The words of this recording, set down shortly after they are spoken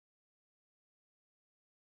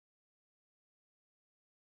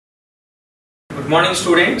Good morning,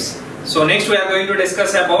 students. So next we are going to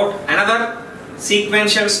discuss about another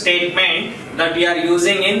sequential statement that we are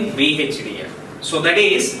using in VHDL. So that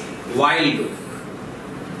is while loop.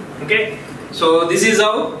 Okay. So this is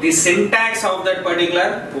how the syntax of that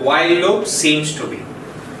particular while loop seems to be.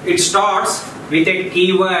 It starts with a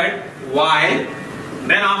keyword while,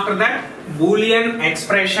 then after that Boolean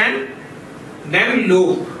expression, then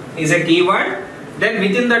loop is a keyword. Then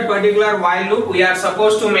within that particular while loop we are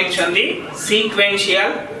supposed to mention the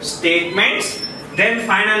sequential statements. Then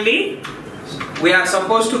finally we are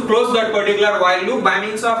supposed to close that particular while loop by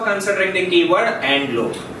means of considering the keyword and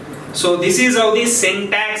loop. So this is how the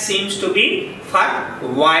syntax seems to be for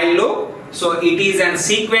while loop. So it is a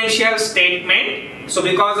sequential statement. So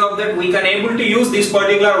because of that we can able to use this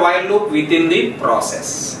particular while loop within the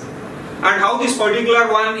process. And how this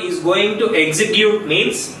particular one is going to execute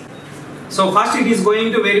means, so first it is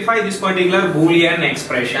going to verify this particular Boolean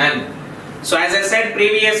expression. So as I said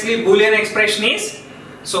previously, Boolean expression is,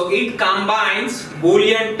 so it combines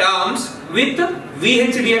Boolean terms with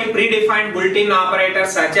VHDL predefined built-in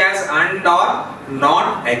operators such as and or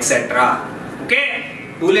not etc.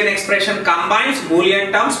 Okay, Boolean expression combines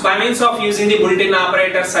Boolean terms by means of using the built-in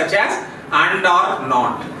operators such as and or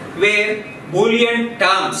not, where Boolean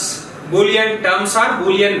terms are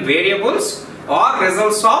Boolean variables or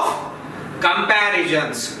results of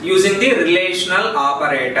comparisons using the relational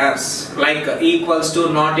operators like equals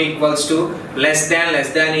to, not equals to, less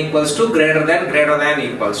than equals to, greater than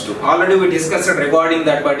equals to. Already we discussed regarding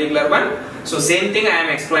that particular one. So same thing I am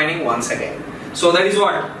explaining once again. So that is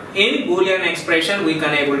what in Boolean expression we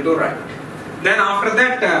can able to write. Then after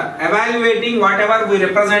that evaluating whatever we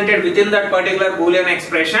represented within that particular Boolean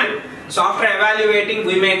expression. So after evaluating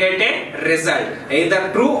we may get a result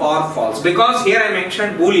either true or false, because here I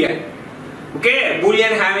mentioned Boolean. Okay,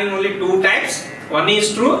 Boolean having only two types, one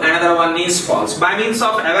is true, another one is false. By means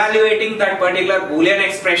of evaluating that particular Boolean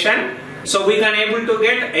expression, so we can able to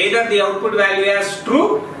get either the output value as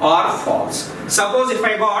true or false. Suppose if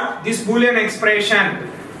I got this Boolean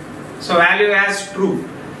expression, so value as true.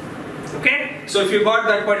 Okay, so if you got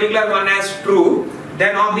that particular one as true,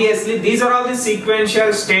 then obviously these are all the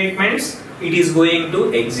sequential statements it is going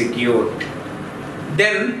to execute.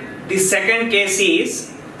 Then the second case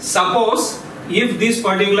is, suppose if this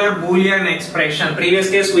particular Boolean expression, previous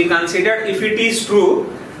case we considered if it is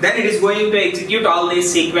true, then it is going to execute all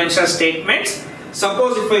these sequential statements.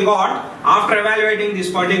 Suppose if we got, after evaluating this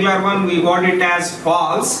particular one, we got it as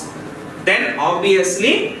false, then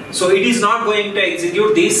obviously, so it is not going to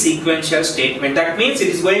execute this sequential statement. That means it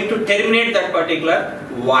is going to terminate that particular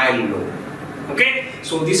while loop. Okay,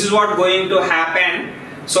 so this is what going to happen.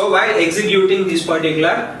 So while executing this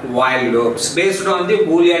particular while loops based on the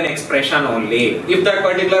Boolean expression only. If that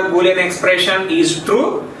particular Boolean expression is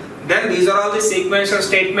true, then these are all the sequential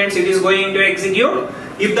statements it is going to execute.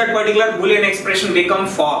 If that particular Boolean expression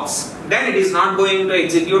becomes false, then it is not going to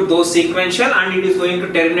execute those sequential and it is going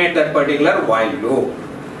to terminate that particular while loop.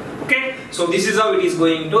 Okay, so this is how it is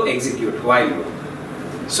going to execute while loop.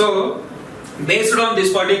 So based on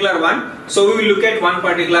this particular one, so we will look at one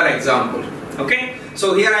particular example. Okay,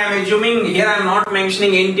 so here I am assuming, here I am not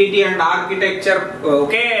mentioning entity and architecture.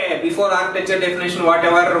 Okay, before architecture definition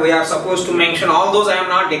whatever we are supposed to mention, all those I am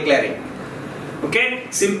not declaring. Okay,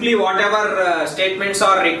 simply whatever statements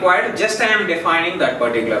are required, just I am defining that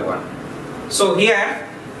particular one. So here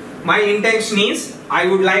my intention is, I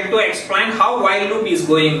would like to explain how while loop is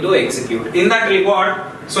going to execute. In that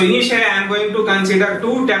regard, so initially I am going to consider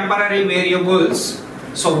two temporary variables.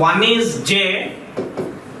 So one is j.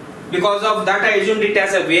 Because of that I assumed it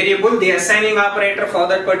as a variable. The assigning operator for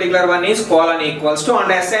that particular one is colon equals to, and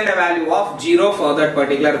assigned a value of 0 for that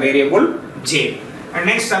particular variable j. And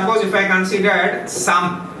next suppose if I considered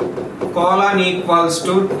sum colon equals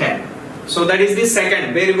to 10. So that is the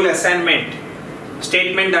second variable assignment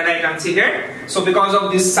statement that I considered. So because of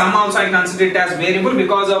this sum also I consider it as variable.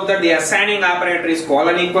 Because of that the assigning operator is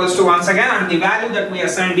colon equals to once again, and the value that we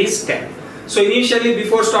assigned is 10. So initially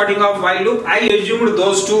before starting off while loop I assumed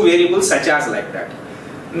those two variables such as like that.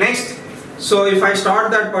 Next, so if I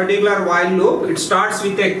start that particular while loop, it starts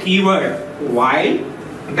with a keyword while,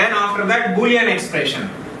 then after that Boolean expression.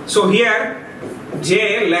 So here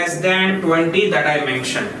j less than 20 that I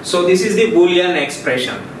mentioned. So this is the Boolean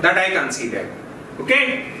expression that I considered.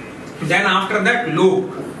 Okay, then after that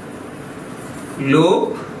loop,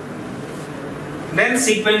 then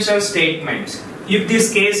sequential statements. If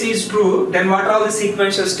this case is true, then what are the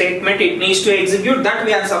sequential statement it needs to execute, that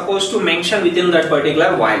we are supposed to mention within that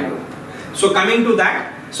particular while loop. So coming to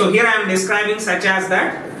that, so here I am describing such as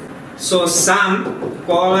that. So sum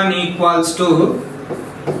colon equals to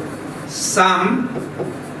sum,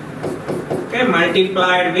 okay,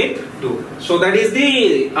 multiplied with 2. So that is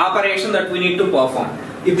the operation that we need to perform.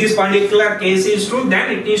 If this particular case is true,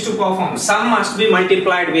 then it needs to perform sum must be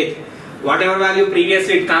multiplied with whatever value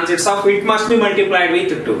previously it consists of, it must be multiplied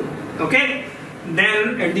with 2. Okay,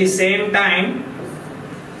 then at the same time,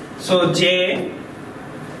 so j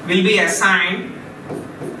will be assigned,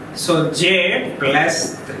 so j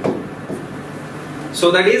plus 3.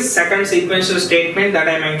 So that is second sequential statement that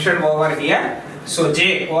I mentioned over here. So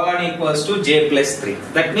j colon equals to j plus 3.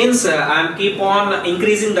 That means I am keep on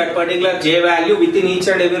increasing that particular j value within each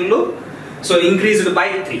and every loop. So increased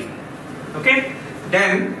by 3. Okay.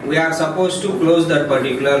 Then we are supposed to close that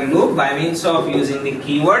particular loop by means of using the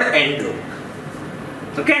keyword end loop.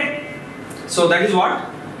 Okay. So that is what.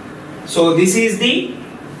 So this is the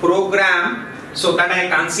program so that I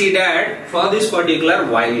considered for this particular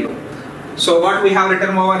while loop. So what we have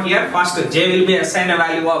written over here, first j will be assigned a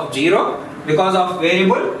value of 0 because of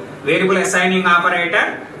variable assigning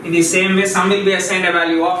operator. In the same way, sum will be assigned a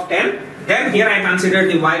value of 10. Then here I consider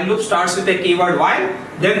the while loop starts with a keyword while.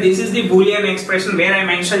 Then this is the boolean expression where I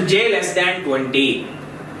mentioned j less than 20.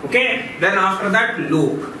 Okay. Then after that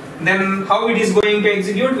loop. Then how it is going to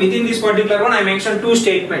execute? Within this particular one I mentioned two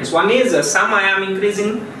statements. One is sum I am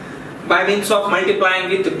increasing by means of multiplying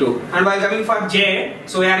with 2. And while coming for j,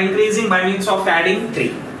 so we are increasing by means of adding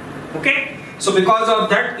 3. Okay. So because of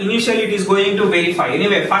that, initially it is going to verify.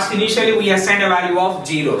 Anyway, first initially we assign a value of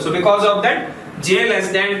 0. So because of that, j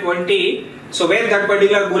less than 20, so where that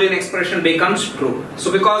particular boolean expression becomes true.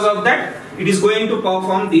 So because of that, it is going to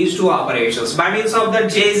perform these two operations. By means of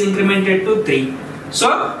that, j is incremented to 3.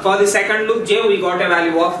 So for the second loop j, we got a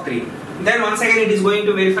value of 3. Then once again it is going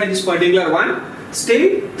to verify this particular one.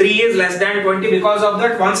 Still 3 is less than 20. Because of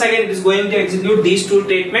that, once again it is going to execute these two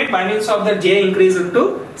statements. By means of that, j increased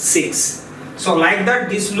to 6. So like that,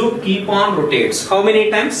 this loop keep on rotates. How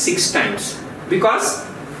many times? 6 times. Because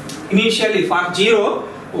initially for 0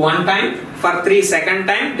 one time, for 3 second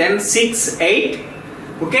time, then 6 8,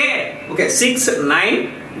 okay 6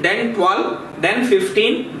 9, then 12, then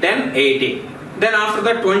 15, then 18. Then after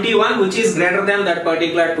that 21, which is greater than that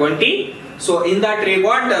particular 20. So in that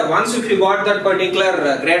regard, once if you got that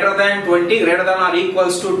particular greater than 20, greater than or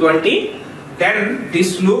equals to 20, then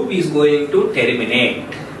this loop is going to terminate.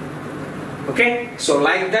 Okay, so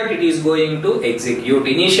like that it is going to execute.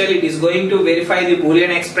 Initially it is going to verify the boolean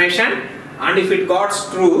expression, and if it got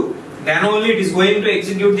true, then only it is going to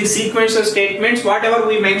execute the sequential statements whatever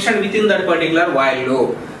we mentioned within that particular while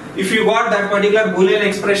loop. If you got that particular boolean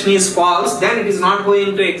expression is false, then it is not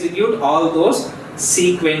going to execute all those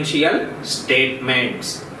sequential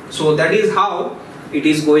statements. So that is how it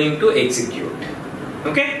is going to execute.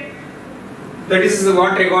 Okay, that is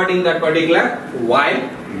what regarding that particular while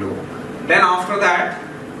loop. Then after that,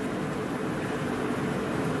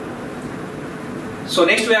 so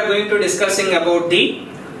next we are going to discussing about the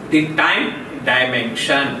time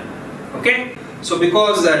dimension. Okay, so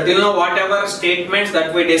because till now whatever statements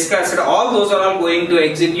that we discussed, all those are all going to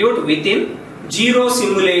execute within 0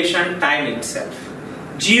 simulation time itself.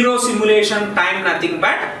 0 simulation time, nothing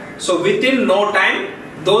but, so within no time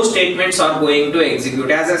those statements are going to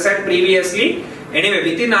execute. As I said previously,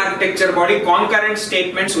 anyway, within architecture body, concurrent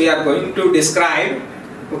statements we are going to describe.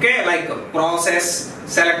 Okay, like process,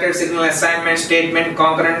 selected signal assignment statement,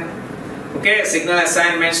 concurrent, okay, signal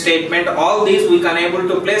assignment statement, all these we can able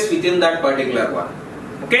to place within that particular one.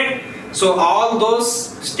 Okay, so all those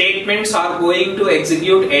statements are going to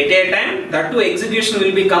execute at a time. That too, execution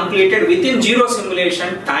will be completed within 0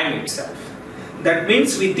 simulation time itself. That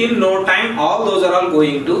means within no time all those are all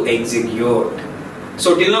going to execute.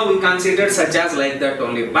 So till now we considered such as like that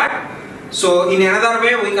only, but so in another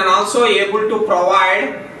way we can also able to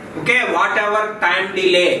provide, okay, whatever time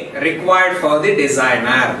delay required for the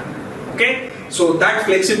designer. Okay, so that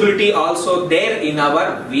flexibility also there in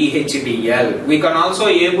our VHDL. We can also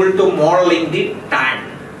able to modeling the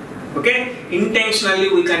time. Okay, intentionally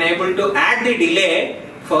we can able to add the delay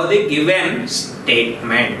for the given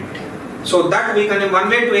statement. So that we can, one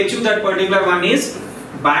way to achieve that particular one is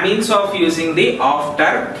by means of using the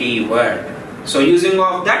after keyword. So using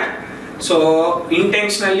of that, so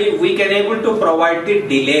intentionally we can able to provide the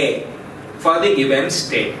delay for the given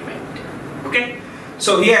statement. Okay,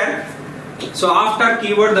 so here, so after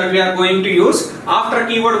keyword that we are going to use, after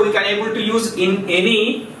keyword we can able to use in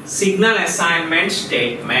any signal assignment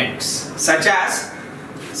statements such as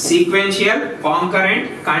sequential,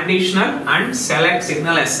 concurrent, conditional and select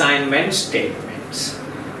signal assignment statements.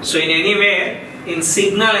 So in any way, in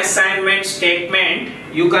signal assignment statement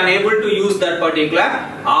you can able to use that particular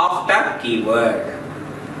after keyword.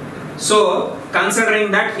 So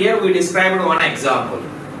considering that here we described one example.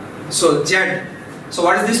 So Z. So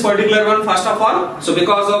what is this particular one first of all? So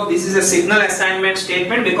because of this is a signal assignment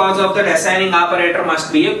statement, because of that assigning operator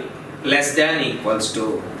must be less than equals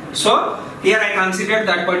to. So here I considered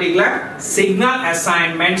that particular signal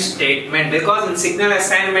assignment statement, because in signal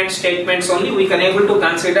assignment statements only we can able to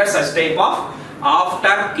consider such type of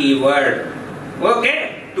after keyword,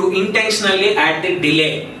 okay, to intentionally add the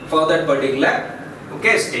delay for that particular,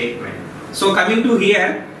 okay, statement. So coming to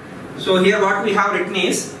here, so here what we have written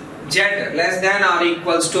is Z less than or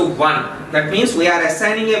equals to 1. That means we are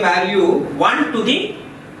assigning a value 1 to the,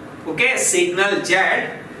 okay, signal Z.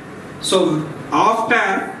 So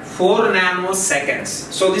after 4 nanoseconds.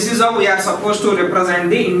 So this is how we are supposed to represent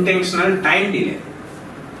the intentional time delay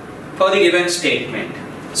for the given statement.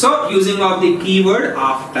 So using of the keyword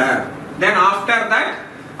after. Then after that,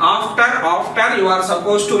 after you are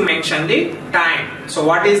supposed to mention the time. So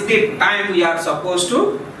what is the time we are supposed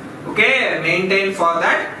to, okay, maintain for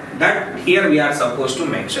that? That here we are supposed to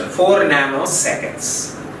mention 4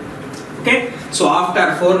 nanoseconds. Okay, so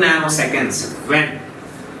after 4 nanoseconds, when?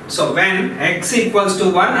 So when x equals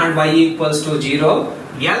to 1 and y equals to 0,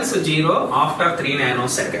 else 0 after 3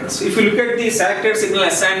 nanoseconds. If you look at the selected signal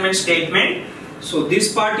assignment statement, so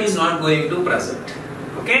this part is not going to present.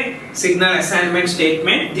 Okay, signal assignment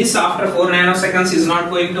statement, this after 4 nanoseconds is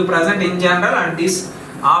not going to present in general, and this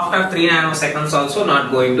after 3 nanoseconds also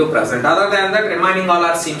not going to present. Other than that, remaining all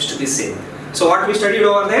are seems to be same. So what we studied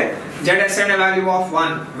over there, Z assign a value of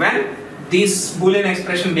 1 when this boolean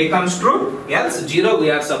expression becomes true, else 0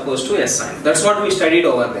 we are supposed to assign. That's what we studied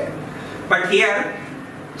over there. But here,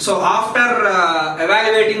 so after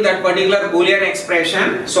evaluating that particular boolean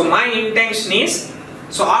expression, so my intention is,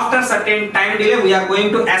 so after certain time delay we are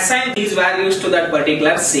going to assign these values to that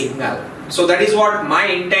particular signal. So that is what my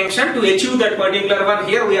intention. To achieve that particular one,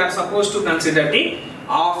 here we are supposed to consider the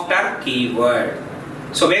after keyword.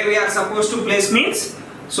 So where we are supposed to place means,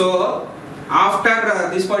 so after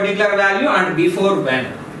this particular value and before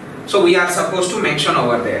when. So we are supposed to mention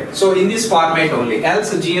over there. So in this format only,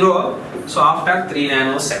 else 0, so after 3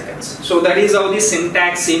 nanoseconds. So that is how the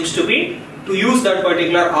syntax seems to be, to use that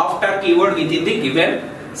particular after keyword within the given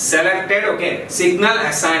selected, okay, signal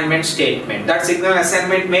assignment statement. That signal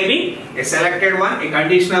assignment may be a selected one, a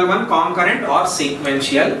conditional one, concurrent or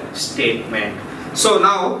sequential statement. So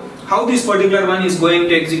now how this particular one is going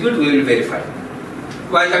to execute, we will verify.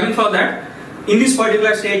 While coming for that, in this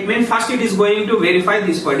particular statement, first it is going to verify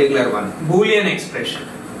this particular one, boolean expression.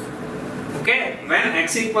 Okay, when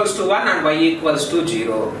x equals to 1 and y equals to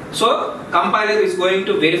 0. So compiler is going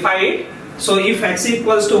to verify it. So if x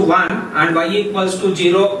equals to 1 and y equals to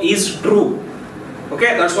 0 is true,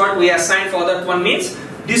 okay, that's what we assign for that one, means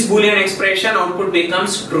this boolean expression output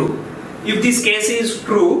becomes true. If this case is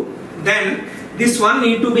true, then this one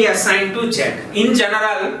need to be assigned to Z. In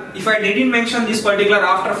general, if I didn't mention this particular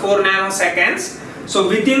after 4 nanoseconds, so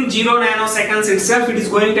within 0 nanoseconds itself it is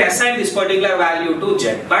going to assign this particular value to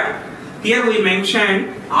Z. But here we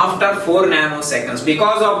mentioned after 4 nanoseconds.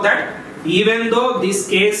 Because of that, even though this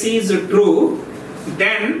case is true,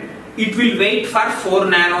 then it will wait for 4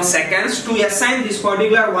 nanoseconds to assign this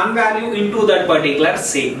particular one value into that particular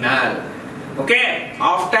signal. Okay,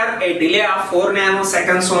 after a delay of 4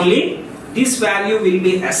 nanoseconds only, this value will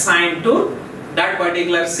be assigned to that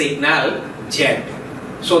particular signal Z.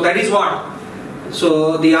 So that is what,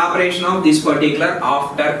 so the operation of this particular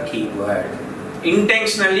after keyword.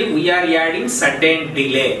 Intentionally we are adding certain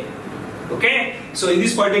delay. Okay, so in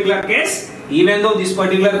this particular case, even though this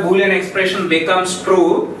particular boolean expression becomes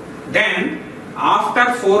true, then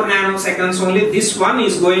after 4 nanoseconds only this one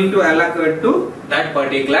is going to allocate to that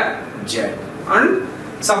particular Z. And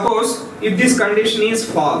suppose if this condition is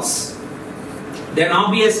false, then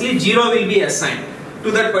obviously 0 will be assigned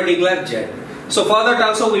to that particular Z. So for that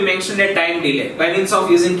also we mentioned a time delay by means of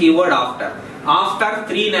using keyword after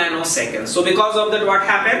 3 nanoseconds. So because of that, what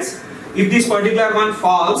happens? If this particular one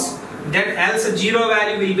false, then else 0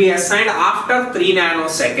 value will be assigned after 3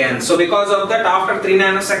 nanoseconds. So because of that, after 3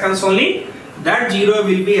 nanoseconds only, that 0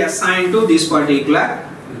 will be assigned to this particular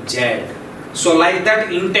Z. So like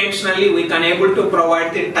that, intentionally we can able to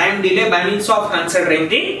provide the time delay by means of considering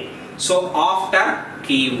the after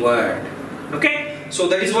keyword. Okay, so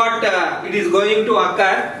that is what it is going to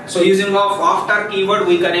occur. So using of after keyword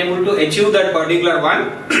we can able to achieve that particular one.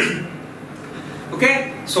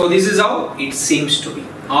 Okay, so this is how it seems to be,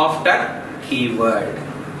 after keyword.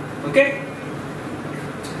 Okay,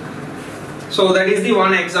 so that is the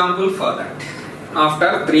one example for that,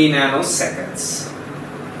 after 3 nanoseconds.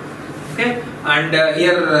 Okay, and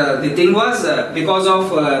here the thing was, because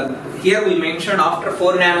of here we mentioned after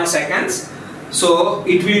 4 nanoseconds, So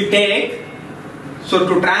it will take, so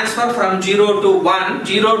to transfer from 0 to 1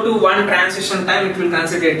 transition time, it will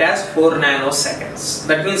consider it as 4 nanoseconds.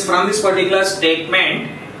 That means from this particular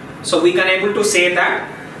statement, so we can able to say that,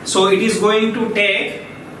 so it is going to take,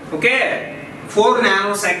 okay, 4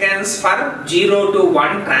 nanoseconds for 0 to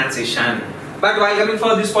 1 transition. But while coming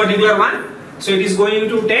for this particular one, so it is going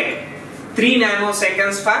to take 3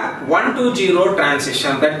 nanoseconds for 1 to 0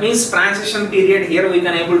 transition. That means transition period here we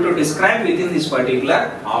can able to describe within this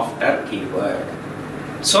particular after keyword.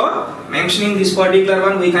 So mentioning this particular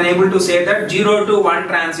one, we can able to say that 0 to 1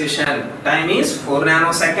 transition time is 4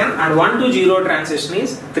 nanosecond and 1 to 0 transition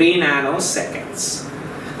is 3 nanoseconds.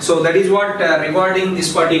 So that is what regarding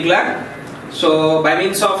this particular. So by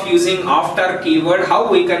means of using after keyword,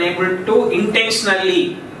 how we can able to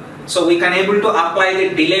intentionally, so we can able to apply the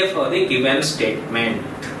delay for the given statement.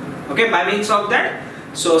 Okay, by means of that,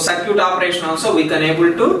 so circuit operation also we can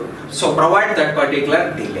able to so provide that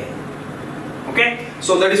particular delay. Okay,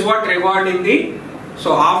 so that is what regarding the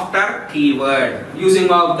so after keyword,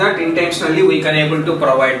 using of that intentionally we can able to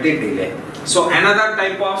provide the delay. So another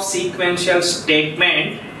type of sequential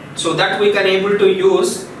statement, so that we can able to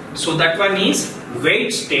use, so that one is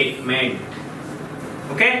wait statement.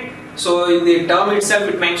 Okay, so in the term itself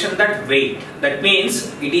it mentioned that wait, that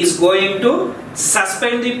means it is going to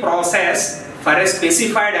suspend the process for a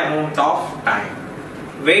specified amount of time.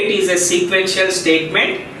 Wait is a sequential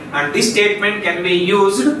statement and this statement can be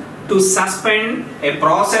used to suspend a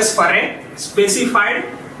process for a specified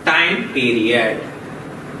time period.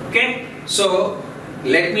 Okay, so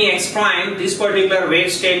let me explain this particular wait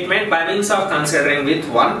statement by means of considering with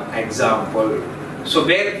one example. So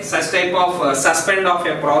where such type of suspend of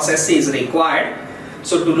a process is required.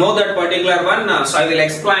 So to know that particular one, so I will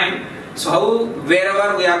explain. So how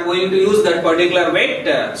wherever we are going to use that particular wait,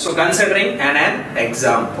 so considering an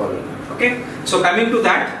example. Okay, so coming to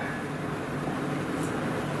that.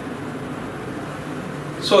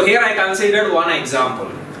 So here I considered one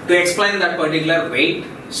example to explain that particular wait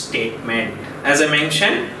statement. As I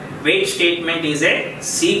mentioned, wait statement is a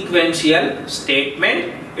sequential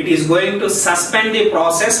statement. It is going to suspend the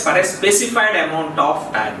process for a specified amount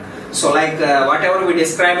of time. So like whatever we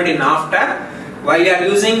described in after, while you are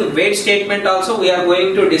using wait statement also we are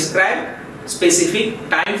going to describe specific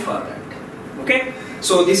time for that. Okay,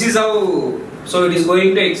 so this is how, so it is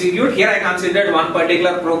going to execute. Here I considered one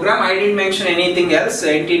particular program. I didn't mention anything else,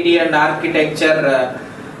 entity and architecture,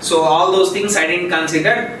 so all those things I didn't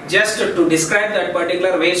consider. Just to describe that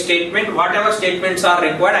particular wait statement, whatever statements are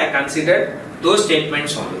required I considered those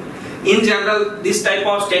statements only. In general, this type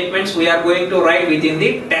of statements we are going to write within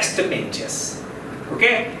the test benches.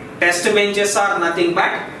 Okay, test benches are nothing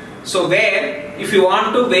but, so where if you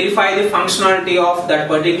want to verify the functionality of that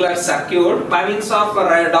particular circuit, by means of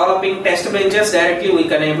developing test benches directly we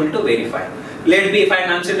can able to verify. Let be if I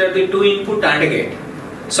consider the 2 input AND gate.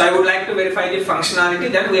 So I would like to verify the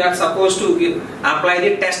functionality, then we are supposed to apply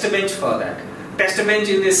the test bench for that. Test bench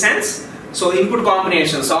in this sense, so input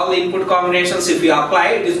combinations, all the input combinations if you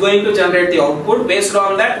apply, it is going to generate the output. Based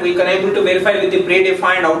on that we can able to verify with the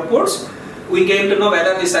predefined outputs. We came to know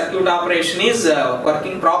whether the circuit operation is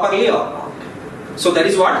working properly or not. So that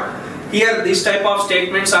is what here this type of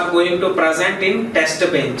statements are going to present in test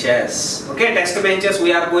benches. Okay, test benches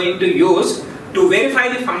we are going to use to verify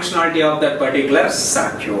the functionality of that particular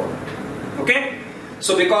circuit. Okay,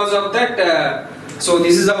 so because of that, so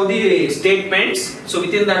this is how the statements, so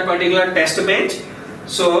within that particular test bench.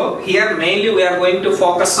 So here mainly we are going to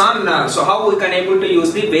focus on so how we can able to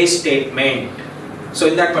use the wait statement. So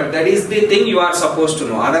in that part, that is the thing you are supposed to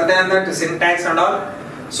know. Other than that, syntax and all,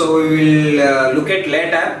 so we will look at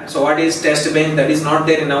later. So what is test bench, that is not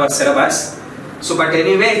there in our syllabus. So but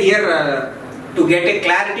anyway here to get a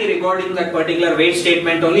clarity regarding that particular wait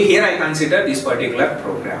statement only, here I consider this particular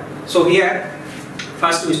program. So here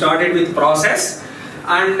first we started with process,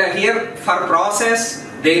 and here for process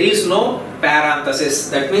there is no parenthesis,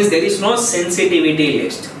 that means there is no sensitivity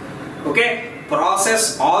list. Okay,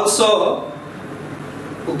 process also,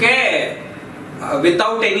 okay,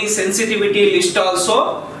 without any sensitivity list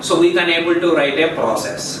also, so we can able to write a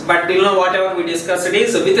process. But till now whatever we discussed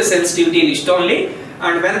is with a sensitivity list only,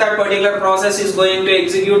 and when that particular process is going to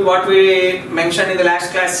execute, what we mentioned in the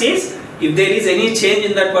last class is, if there is any change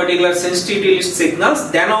in that particular sensitivity list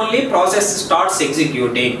signals, then only process starts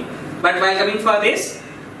executing. But while coming for this,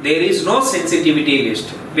 there is no sensitivity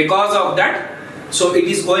list. Because of that, so it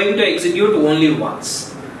is going to execute only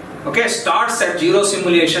once. Okay, starts at 0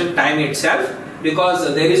 simulation time itself,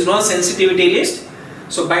 because there is no sensitivity list.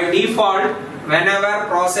 So by default, whenever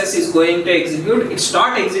process is going to execute, it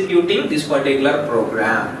starts executing this particular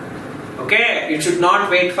program. Okay, it should not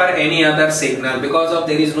wait for any other signal because of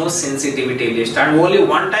there is no sensitivity list, and only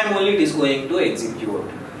one time only it is going to execute.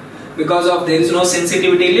 Because of there is no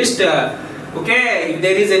sensitivity list, okay, if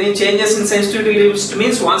there is any changes in sensitivity list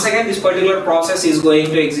means once again this particular process is going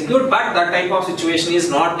to execute, but that type of situation is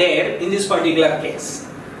not there in this particular case.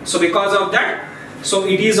 So because of that, so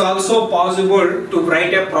it is also possible to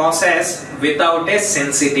write a process without a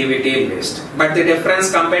sensitivity list. But the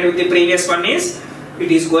difference compared with the previous one is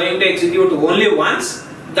it is going to execute only once.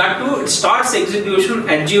 That too, it starts execution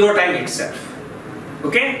at 0 time itself.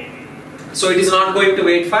 Okay, so it is not going to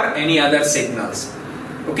wait for any other signals.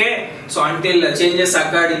 Okay, so until changes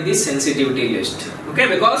occurred in the sensitivity list. Okay,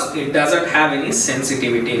 because it doesn't have any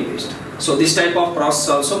sensitivity list. So this type of process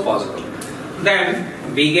also possible.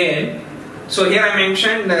 Then begin. So here I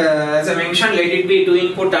mentioned, as I mentioned, let it be 2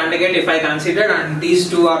 input AND gate if I consider, and these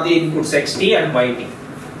two are the inputs xt and yt.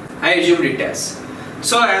 I assumed it as.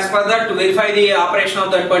 So as per that, to verify the operation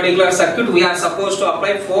of that particular circuit, we are supposed to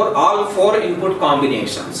apply all four input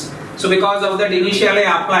combinations. So because of that, initially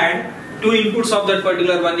I applied 2 inputs of that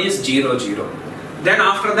particular one is 0, 0. Then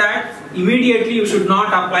after that, immediately you should not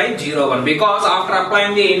apply 0, 1, because after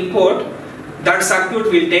applying the input, that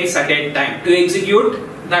circuit will take certain time to execute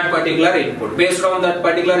that particular input. Based on that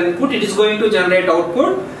particular input, it is going to generate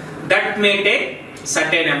output that may take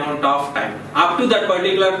certain amount of time. Up to that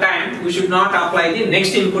particular time, we should not apply the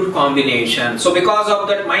next input combination. So because of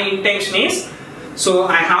that, my intention is, so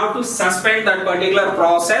I have to suspend that particular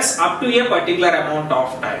process up to a particular amount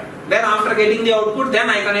of time. Then after getting the output, then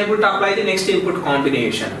I can able to apply the next input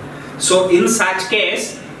combination. So in such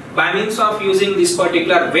case, by means of using this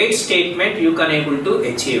particular wait statement, you can able to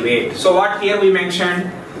achieve it. So what here we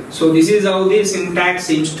mentioned, so this is how the syntax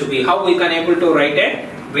seems to be, how we can able to write a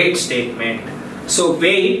wait statement. So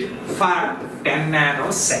wait for 10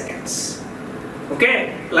 nanoseconds.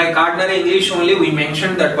 Okay, like ordinary English only we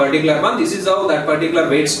mentioned that particular one. This is how that particular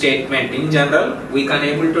wait statement in general we can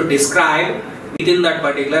able to describe within that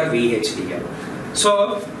particular VHDL.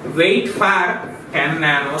 So wait for 10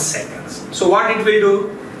 nanoseconds. So what it will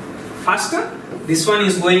do? First, this one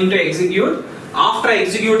is going to execute. After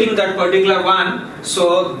executing that particular one,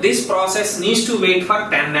 so this process needs to wait for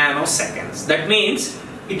 10 nanoseconds. That means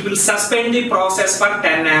it will suspend the process for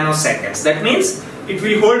 10 nanoseconds. That means it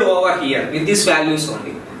will hold over here with these values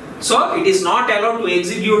only. So it is not allowed to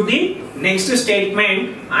execute the next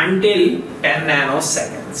statement until 10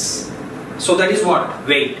 nanoseconds. So that is what?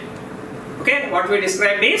 Wait. Okay, what we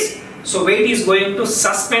described is, so wait is going to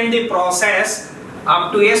suspend the process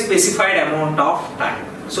up to a specified amount of time.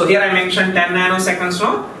 So here I mentioned 10 nanoseconds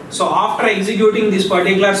now. So after executing this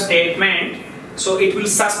particular statement, so it will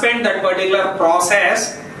suspend that particular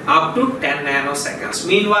process up to 10 nanoseconds.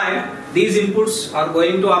 Meanwhile, these inputs are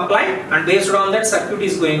going to apply, and based on that, circuit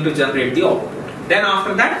is going to generate the output. Then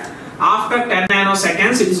after that, after 10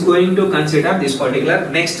 nanoseconds, it is going to consider this particular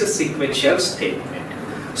next sequential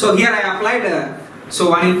statement. So here I applied, so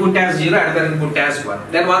one input as 0, another input as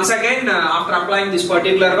 1. Then once again, after applying this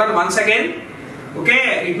particular one, once again,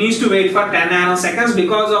 okay, it needs to wait for 10 nanoseconds.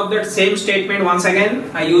 Because of that same statement, once again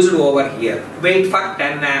I used over here, wait for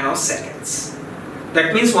 10 nanoseconds.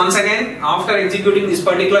 That means once again, after executing this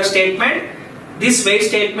particular statement, this wait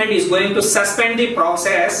statement is going to suspend the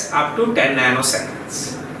process up to 10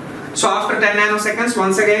 nanoseconds. So after 10 nanoseconds,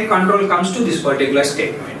 once again control comes to this particular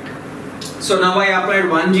statement. So now I applied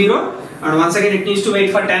 1, 0, and once again it needs to wait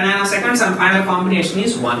for 10 nanoseconds, and final combination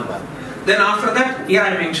is 1, 1. Then after that, here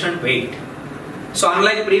I mentioned wait. So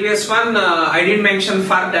unlike previous one, I didn't mention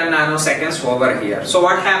for 10 nanoseconds over here. So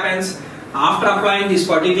what happens? After applying this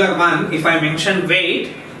particular one, if I mention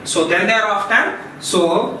wait, so then thereafter,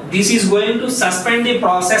 so this is going to suspend the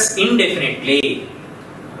process indefinitely.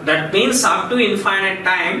 That means up to infinite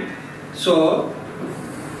time. So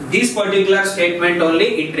this particular statement only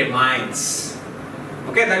it remains.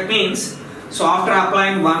 Okay, that means, so after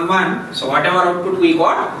applying 1, 1, so whatever output we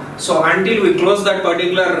got, so until we close that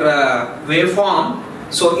particular waveform,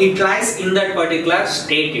 so it lies in that particular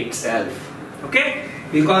state itself. Okay,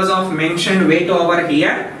 because of mentioned wait over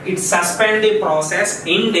here, it suspend the process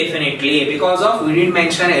indefinitely, because of we didn't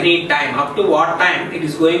mention any time, up to what time it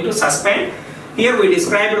is going to suspend. Here we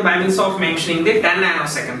described by means of mentioning the 10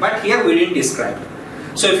 nanosecond, but here we didn't describe.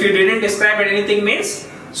 So if you didn't describe anything means,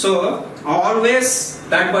 so always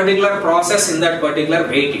that particular process in that particular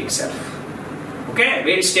wait itself. Okay,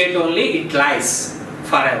 wait state only it lies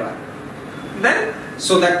forever. Then,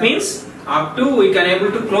 so that means up to we can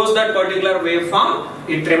able to close that particular waveform,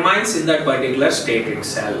 it remains in that particular state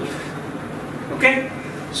itself. Okay,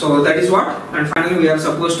 so that is what, and finally we are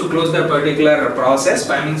supposed to close that particular process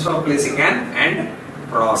by means of placing an AND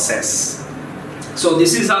process. So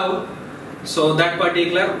this is how, so that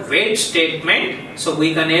particular wait statement, so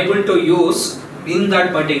we can able to use in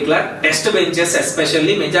that particular test benches,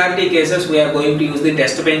 especially majority cases we are going to use the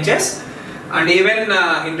test benches, and even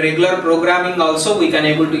in regular programming also we can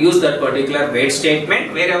able to use that particular wait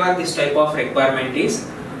statement wherever this type of requirement is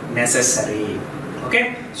necessary.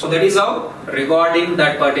 Okay, so that is how regarding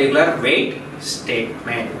that particular wait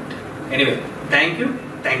statement. Anyway, thank you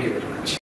very much.